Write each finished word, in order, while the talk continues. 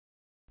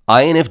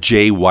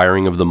INFJ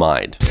wiring of the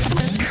mind.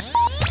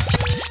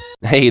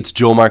 Hey, it's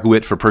Joel Mark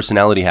Witt for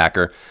Personality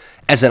Hacker.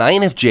 As an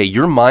INFJ,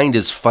 your mind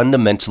is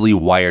fundamentally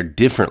wired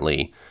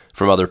differently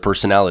from other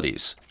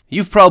personalities.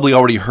 You've probably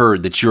already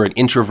heard that you're an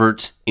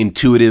introvert,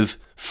 intuitive,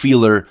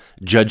 feeler,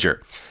 judger.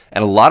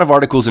 And a lot of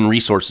articles and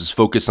resources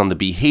focus on the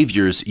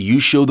behaviors you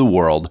show the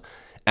world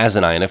as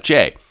an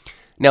INFJ.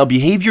 Now,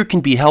 behavior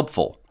can be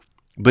helpful,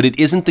 but it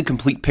isn't the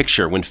complete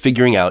picture when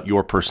figuring out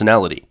your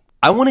personality.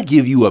 I want to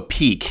give you a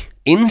peek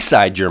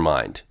inside your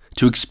mind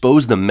to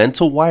expose the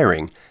mental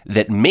wiring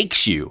that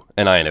makes you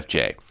an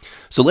INFJ.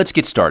 So let's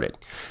get started.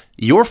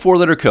 Your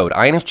four-letter code,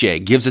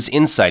 INFJ, gives us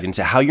insight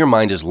into how your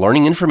mind is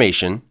learning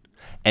information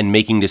and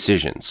making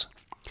decisions.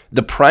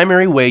 The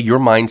primary way your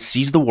mind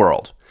sees the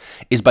world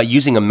is by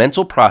using a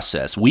mental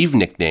process we've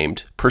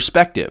nicknamed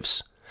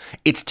perspectives.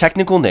 Its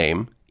technical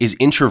name is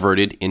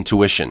introverted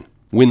intuition.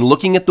 When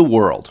looking at the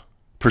world,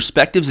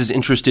 perspectives is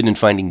interested in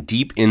finding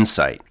deep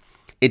insight.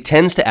 It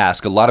tends to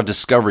ask a lot of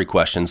discovery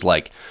questions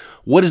like,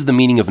 what is the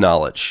meaning of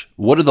knowledge?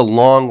 What are the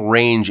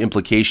long-range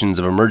implications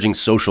of emerging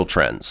social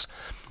trends?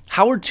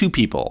 How are two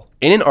people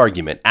in an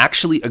argument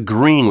actually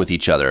agreeing with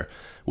each other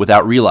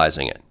without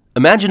realizing it?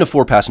 Imagine a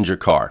four-passenger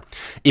car.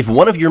 If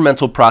one of your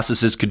mental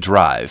processes could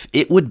drive,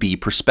 it would be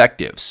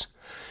perspectives.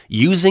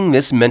 Using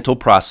this mental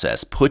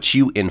process puts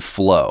you in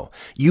flow.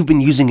 You've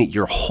been using it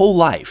your whole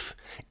life.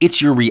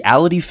 It's your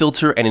reality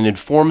filter and it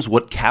informs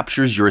what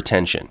captures your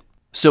attention.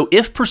 So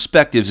if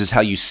perspectives is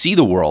how you see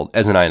the world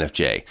as an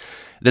INFJ,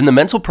 then the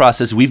mental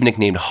process we've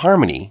nicknamed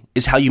harmony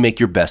is how you make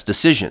your best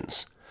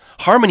decisions.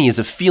 Harmony is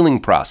a feeling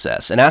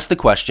process and asks the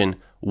question,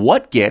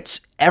 what gets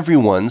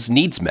everyone's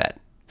needs met?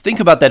 Think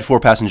about that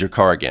four-passenger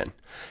car again.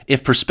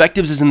 If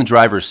perspectives is in the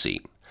driver's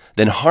seat,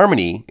 then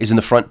harmony is in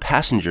the front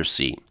passenger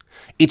seat.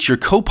 It's your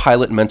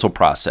co-pilot mental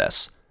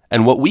process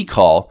and what we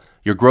call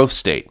your growth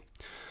state.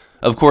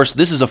 Of course,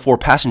 this is a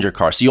four-passenger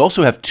car, so you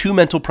also have two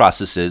mental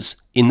processes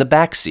in the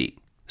back seat.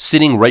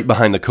 Sitting right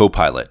behind the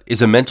co-pilot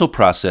is a mental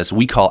process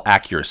we call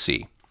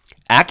accuracy.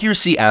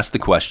 Accuracy asks the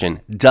question,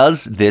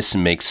 does this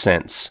make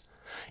sense?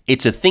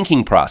 It's a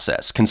thinking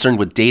process concerned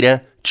with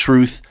data,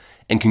 truth,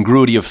 and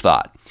congruity of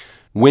thought.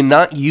 When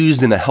not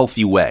used in a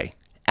healthy way,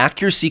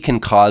 accuracy can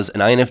cause an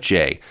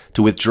INFJ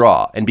to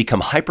withdraw and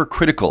become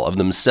hypercritical of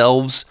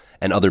themselves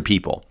and other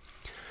people.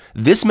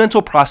 This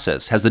mental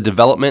process has the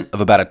development of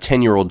about a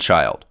 10-year-old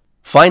child.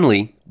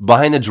 Finally,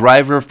 behind the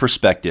driver of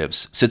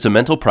perspectives sits a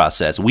mental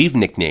process we've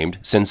nicknamed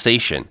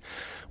sensation.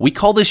 We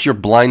call this your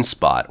blind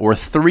spot or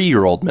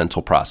 3-year-old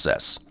mental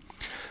process.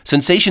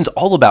 Sensation's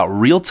all about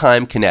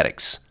real-time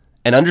kinetics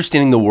and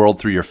understanding the world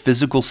through your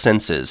physical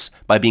senses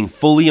by being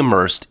fully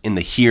immersed in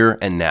the here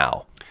and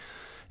now.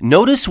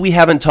 Notice we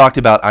haven't talked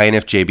about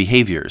INFJ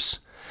behaviors.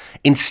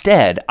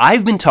 Instead,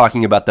 I've been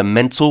talking about the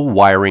mental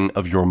wiring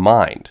of your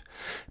mind.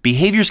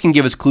 Behaviors can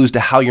give us clues to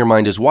how your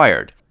mind is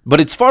wired. But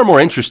it's far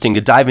more interesting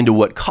to dive into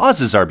what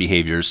causes our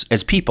behaviors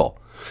as people.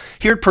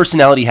 Here at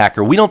Personality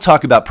Hacker, we don't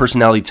talk about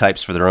personality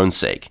types for their own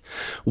sake.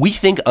 We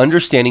think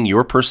understanding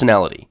your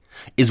personality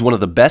is one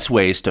of the best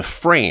ways to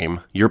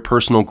frame your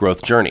personal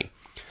growth journey.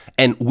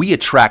 And we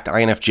attract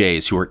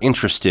INFJs who are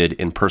interested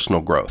in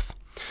personal growth.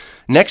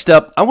 Next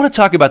up, I want to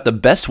talk about the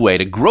best way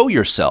to grow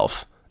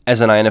yourself as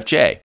an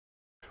INFJ.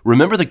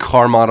 Remember the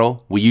car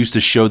model we used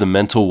to show the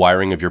mental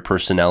wiring of your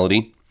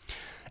personality?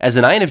 As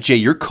an INFJ,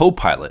 your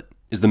co-pilot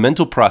is the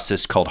mental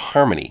process called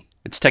harmony.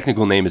 Its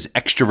technical name is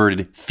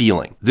extroverted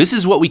feeling. This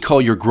is what we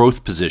call your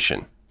growth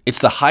position. It's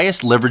the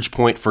highest leverage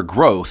point for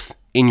growth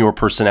in your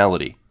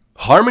personality.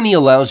 Harmony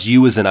allows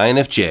you as an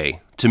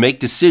INFJ to make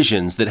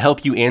decisions that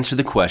help you answer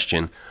the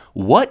question,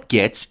 what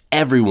gets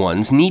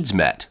everyone's needs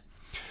met?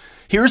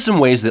 Here are some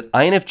ways that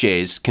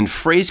INFJs can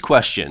phrase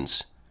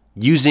questions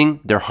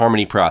using their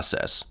harmony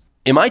process.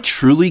 Am I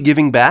truly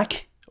giving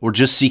back or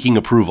just seeking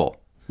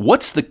approval?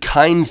 What's the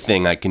kind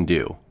thing I can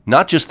do,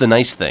 not just the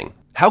nice thing?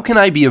 How can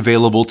I be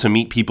available to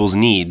meet people's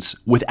needs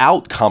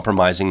without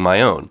compromising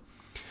my own?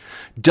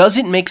 Does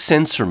it make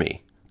sense for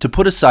me to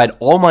put aside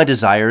all my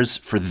desires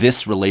for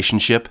this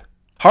relationship?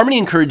 Harmony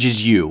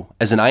encourages you,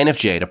 as an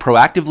INFJ, to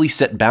proactively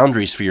set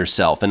boundaries for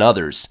yourself and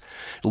others,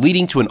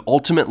 leading to an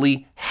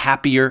ultimately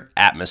happier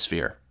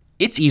atmosphere.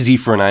 It's easy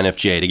for an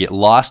INFJ to get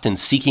lost in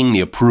seeking the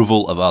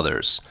approval of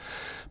others.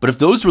 But if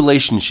those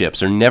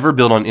relationships are never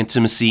built on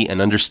intimacy and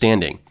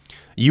understanding,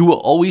 you will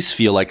always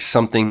feel like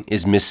something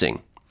is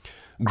missing.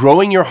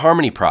 Growing your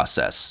harmony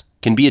process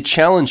can be a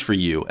challenge for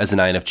you as an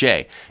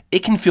INFJ.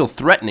 It can feel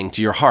threatening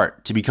to your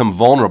heart to become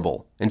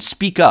vulnerable and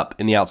speak up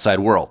in the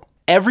outside world.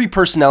 Every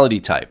personality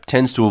type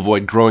tends to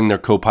avoid growing their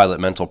co-pilot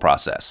mental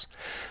process.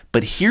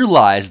 But here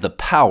lies the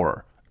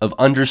power of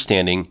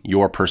understanding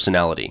your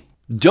personality.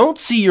 Don't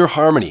see your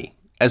harmony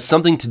as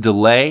something to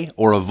delay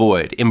or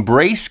avoid.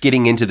 Embrace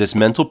getting into this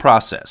mental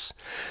process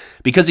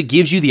because it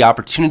gives you the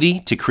opportunity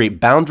to create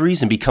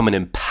boundaries and become an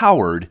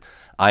empowered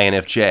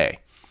INFJ.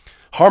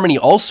 Harmony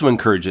also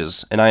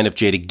encourages an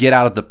INFJ to get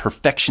out of the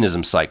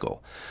perfectionism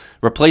cycle,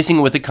 replacing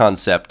it with the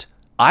concept,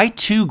 I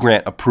too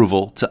grant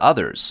approval to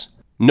others.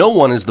 No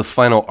one is the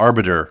final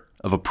arbiter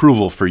of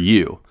approval for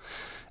you.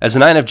 As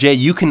an INFJ,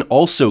 you can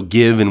also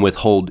give and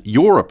withhold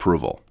your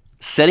approval.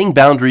 Setting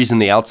boundaries in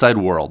the outside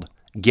world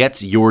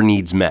gets your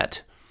needs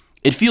met.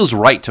 It feels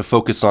right to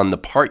focus on the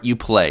part you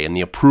play in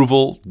the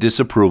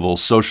approval-disapproval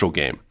social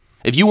game.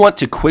 If you want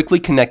to quickly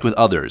connect with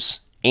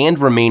others and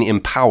remain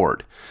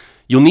empowered,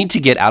 you'll need to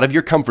get out of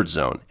your comfort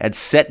zone and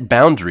set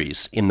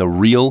boundaries in the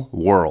real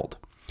world.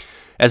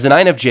 As an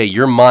INFJ,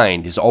 your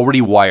mind is already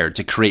wired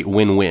to create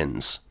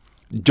win-wins.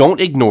 Don't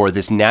ignore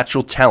this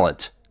natural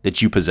talent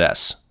that you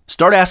possess.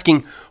 Start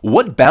asking,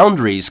 what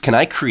boundaries can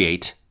I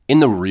create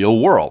in the real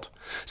world?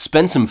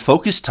 Spend some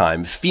focused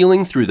time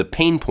feeling through the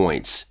pain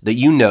points that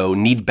you know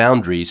need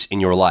boundaries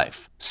in your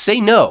life. Say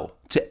no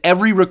to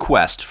every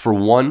request for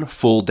one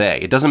full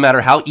day. It doesn't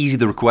matter how easy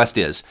the request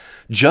is.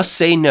 Just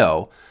say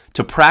no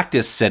to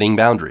practice setting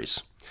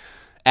boundaries.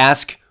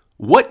 Ask,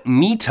 what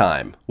me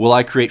time will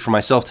I create for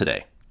myself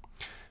today?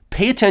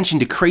 Pay attention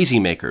to crazy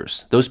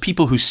makers, those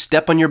people who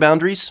step on your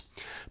boundaries.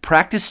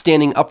 Practice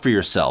standing up for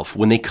yourself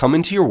when they come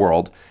into your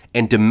world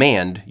and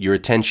demand your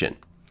attention.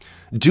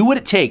 Do what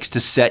it takes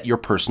to set your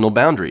personal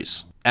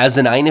boundaries. As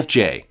an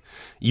INFJ,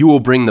 you will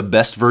bring the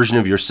best version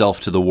of yourself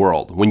to the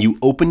world when you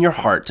open your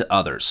heart to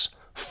others,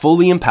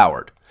 fully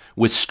empowered,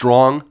 with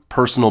strong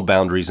personal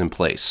boundaries in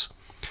place.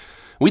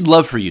 We'd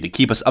love for you to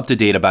keep us up to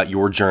date about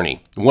your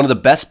journey. One of the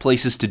best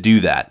places to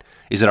do that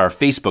is at our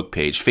Facebook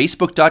page,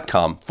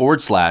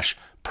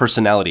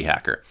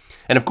 facebook.com/personalityhacker.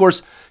 And of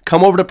course,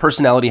 come over to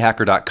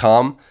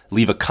personalityhacker.com,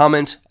 leave a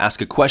comment,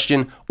 ask a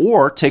question,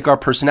 or take our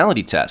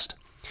personality test.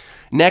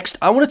 Next,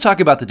 I want to talk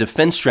about the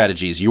defense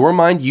strategies your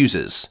mind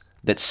uses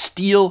that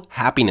steal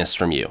happiness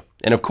from you,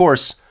 and of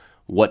course,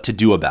 what to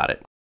do about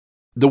it.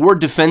 The word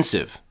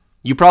defensive,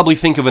 you probably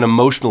think of an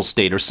emotional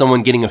state or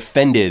someone getting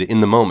offended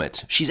in the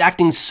moment. She's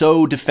acting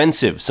so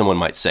defensive, someone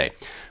might say.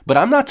 But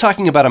I'm not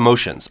talking about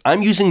emotions.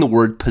 I'm using the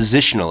word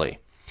positionally.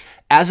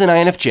 As an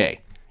INFJ,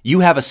 you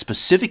have a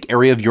specific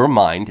area of your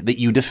mind that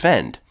you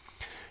defend.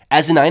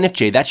 As an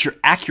INFJ, that's your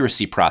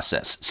accuracy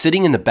process,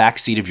 sitting in the back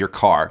seat of your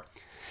car.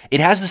 It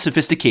has the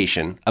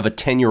sophistication of a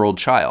 10-year-old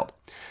child.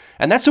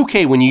 And that's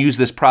okay when you use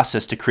this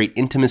process to create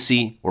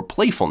intimacy or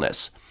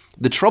playfulness.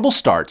 The trouble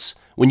starts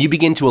when you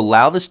begin to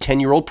allow this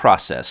 10-year-old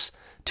process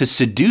to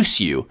seduce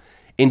you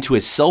into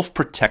a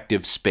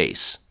self-protective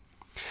space.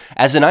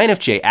 As an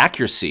INFJ,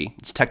 accuracy,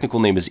 its technical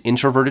name is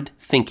introverted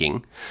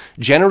thinking,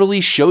 generally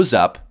shows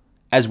up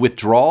as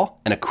withdrawal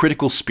and a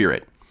critical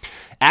spirit.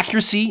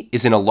 Accuracy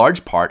is in a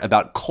large part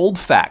about cold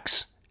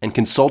facts and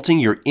consulting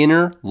your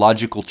inner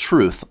logical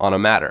truth on a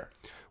matter.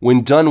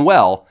 When done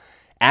well,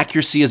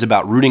 accuracy is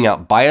about rooting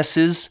out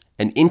biases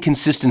and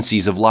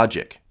inconsistencies of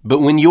logic. But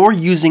when you're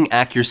using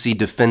accuracy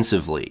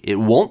defensively, it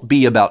won't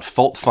be about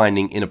fault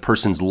finding in a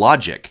person's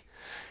logic.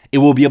 It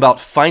will be about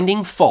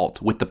finding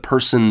fault with the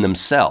person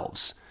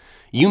themselves.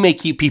 You may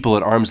keep people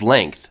at arm's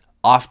length,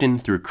 often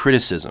through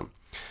criticism.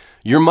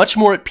 You're much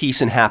more at peace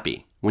and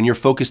happy when you're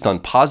focused on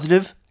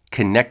positive,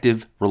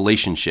 connective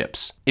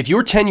relationships. If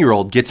your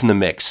 10-year-old gets in the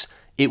mix,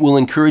 it will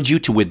encourage you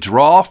to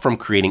withdraw from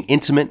creating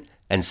intimate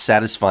and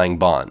satisfying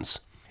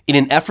bonds. In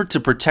an effort to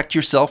protect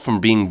yourself from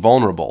being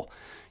vulnerable,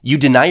 you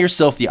deny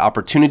yourself the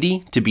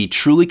opportunity to be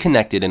truly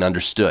connected and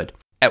understood.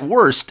 At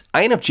worst,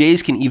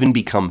 INFJs can even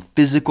become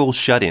physical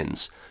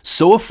shut-ins,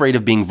 so afraid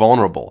of being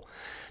vulnerable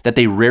that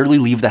they rarely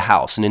leave the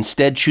house and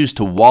instead choose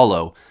to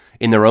wallow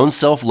in their own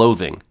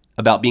self-loathing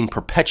about being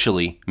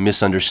perpetually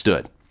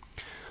misunderstood.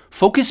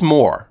 Focus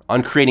more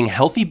on creating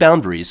healthy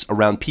boundaries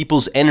around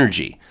people's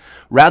energy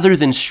rather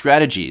than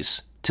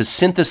strategies to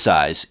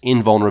synthesize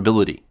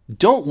invulnerability.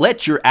 Don't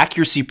let your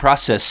accuracy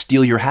process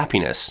steal your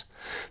happiness.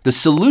 The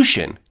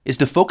solution is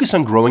to focus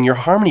on growing your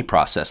harmony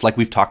process like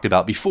we've talked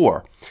about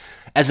before.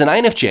 As an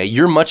INFJ,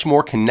 you're much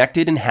more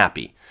connected and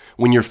happy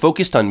when you're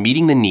focused on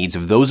meeting the needs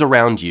of those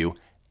around you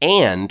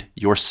and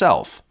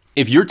yourself.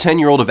 If your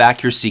 10-year-old of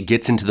accuracy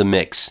gets into the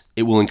mix,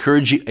 it will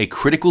encourage a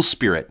critical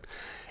spirit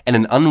and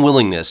an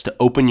unwillingness to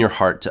open your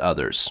heart to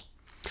others.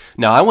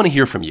 Now, I want to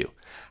hear from you.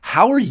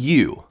 How are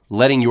you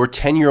letting your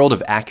 10-year-old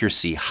of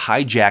accuracy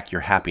hijack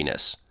your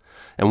happiness?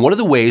 And what are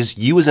the ways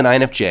you as an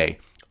INFJ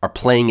are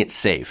playing it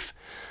safe?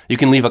 You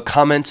can leave a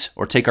comment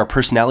or take our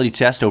personality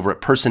test over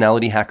at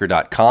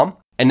personalityhacker.com.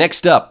 And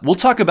next up, we'll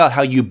talk about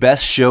how you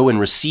best show and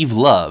receive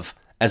love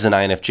as an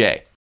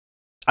INFJ.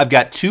 I've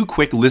got 2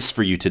 quick lists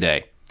for you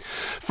today.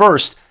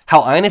 First,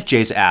 how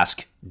INFJs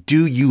ask,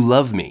 "Do you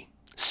love me?"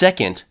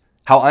 Second,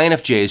 how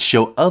INFJs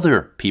show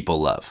other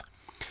people love.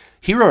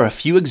 Here are a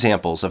few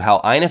examples of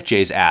how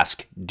INFJs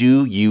ask,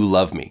 "Do you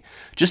love me?"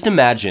 Just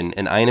imagine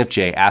an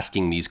INFJ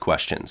asking these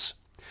questions.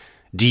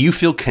 Do you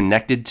feel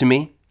connected to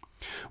me?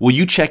 Will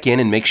you check in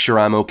and make sure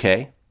I'm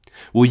okay?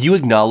 Will you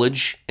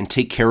acknowledge and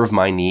take care of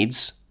my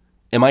needs?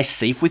 Am I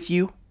safe with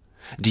you?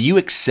 Do you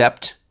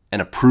accept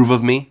and approve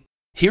of me?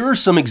 Here are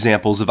some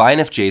examples of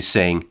INFJs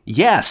saying,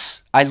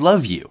 "Yes, I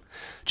love you."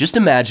 Just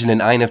imagine an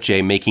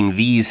INFJ making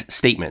these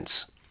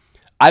statements.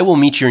 I will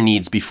meet your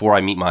needs before I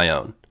meet my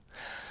own.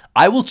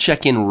 I will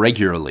check in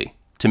regularly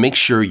to make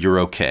sure you're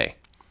okay.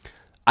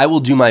 I will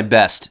do my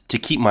best to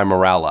keep my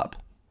morale up.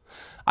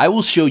 I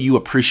will show you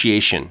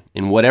appreciation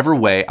in whatever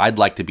way I'd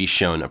like to be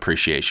shown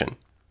appreciation.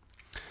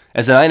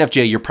 As an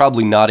INFJ, you're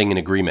probably nodding in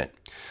agreement.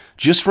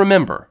 Just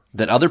remember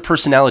that other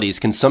personalities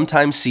can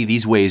sometimes see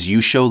these ways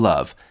you show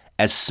love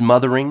as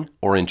smothering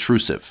or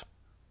intrusive.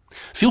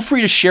 Feel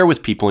free to share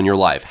with people in your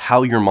life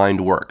how your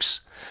mind works.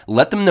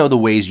 Let them know the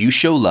ways you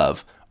show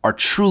love are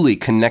truly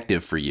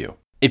connective for you.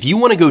 If you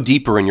want to go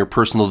deeper in your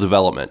personal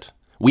development,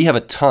 we have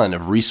a ton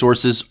of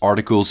resources,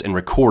 articles, and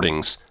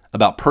recordings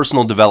about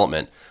personal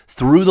development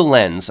through the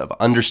lens of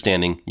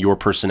understanding your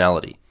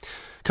personality.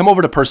 Come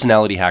over to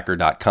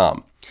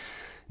personalityhacker.com.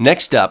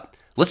 Next up,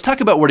 let's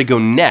talk about where to go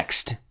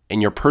next in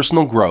your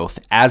personal growth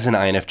as an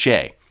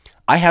INFJ.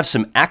 I have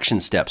some action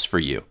steps for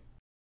you.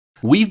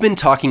 We've been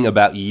talking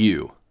about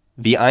you,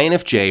 the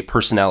INFJ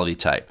personality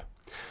type.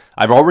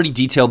 I've already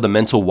detailed the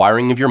mental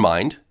wiring of your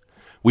mind.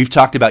 We've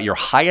talked about your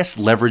highest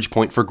leverage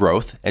point for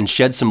growth and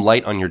shed some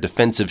light on your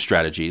defensive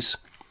strategies.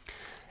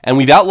 And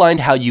we've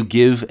outlined how you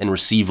give and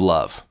receive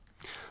love.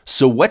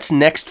 So what's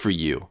next for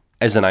you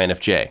as an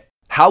INFJ?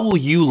 How will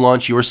you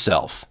launch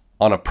yourself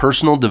on a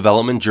personal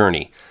development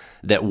journey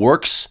that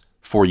works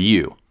for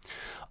you?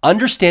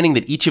 Understanding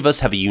that each of us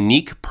have a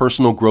unique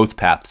personal growth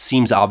path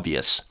seems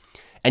obvious,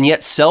 and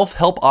yet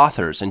self-help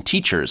authors and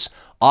teachers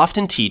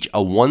often teach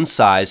a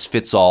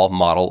one-size-fits-all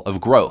model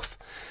of growth.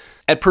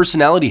 At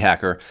Personality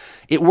Hacker,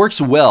 it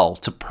works well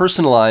to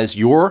personalize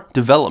your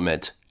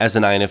development as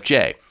an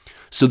INFJ.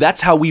 So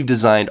that's how we've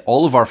designed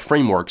all of our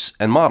frameworks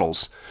and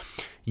models.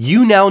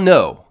 You now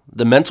know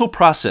the mental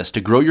process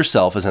to grow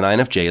yourself as an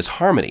INFJ is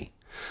harmony.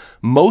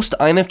 Most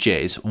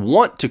INFJs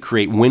want to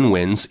create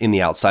win-wins in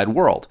the outside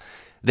world.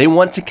 They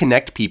want to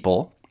connect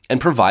people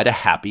and provide a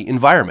happy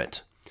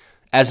environment.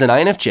 As an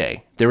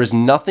INFJ, there is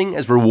nothing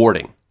as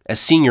rewarding as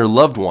seeing your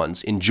loved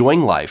ones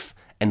enjoying life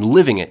and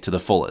living it to the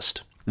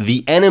fullest.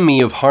 The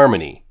enemy of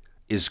harmony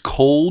is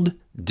cold,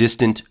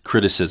 distant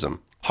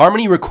criticism.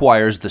 Harmony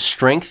requires the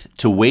strength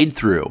to wade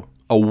through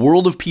a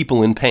world of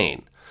people in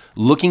pain,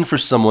 looking for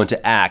someone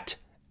to act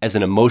as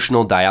an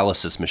emotional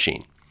dialysis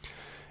machine.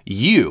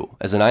 You,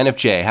 as an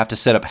INFJ, have to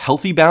set up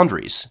healthy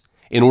boundaries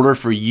in order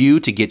for you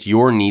to get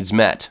your needs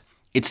met.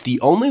 It's the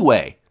only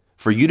way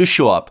for you to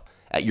show up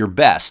at your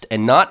best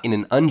and not in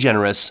an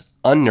ungenerous,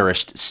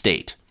 unnourished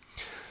state.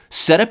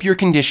 Set up your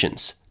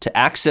conditions to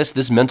access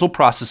this mental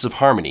process of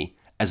harmony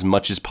as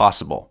much as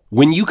possible.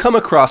 When you come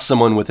across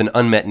someone with an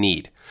unmet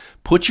need,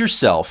 put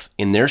yourself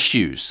in their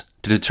shoes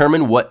to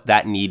determine what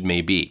that need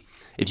may be.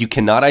 If you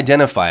cannot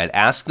identify it,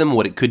 ask them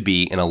what it could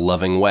be in a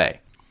loving way.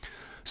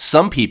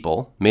 Some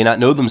people may not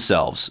know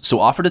themselves,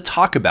 so offer to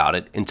talk about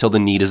it until the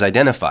need is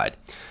identified.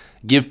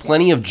 Give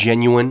plenty of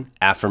genuine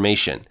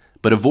affirmation,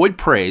 but avoid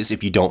praise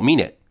if you don't mean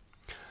it.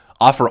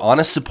 Offer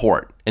honest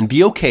support, and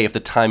be okay if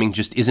the timing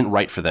just isn't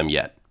right for them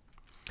yet.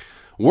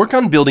 Work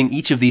on building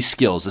each of these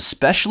skills,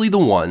 especially the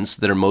ones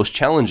that are most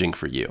challenging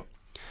for you.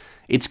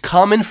 It's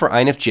common for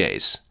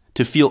INFJs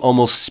to feel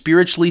almost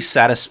spiritually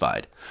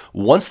satisfied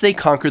once they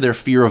conquer their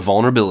fear of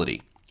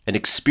vulnerability and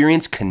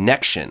experience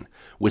connection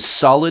with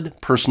solid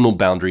personal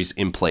boundaries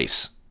in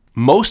place.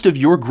 Most of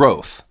your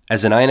growth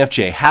as an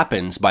INFJ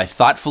happens by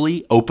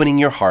thoughtfully opening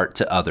your heart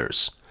to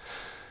others.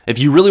 If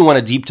you really want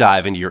to deep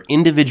dive into your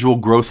individual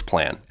growth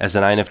plan as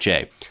an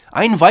INFJ,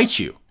 I invite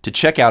you to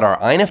check out our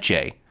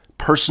INFJ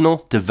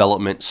Personal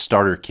Development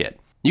Starter Kit.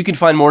 You can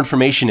find more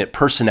information at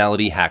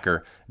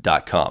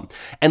personalityhacker.com.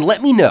 And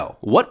let me know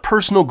what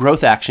personal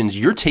growth actions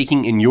you're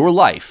taking in your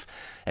life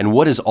and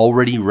what has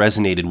already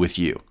resonated with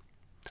you.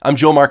 I'm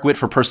Joel Mark Witt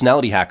for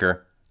Personality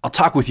Hacker. I'll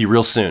talk with you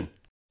real soon.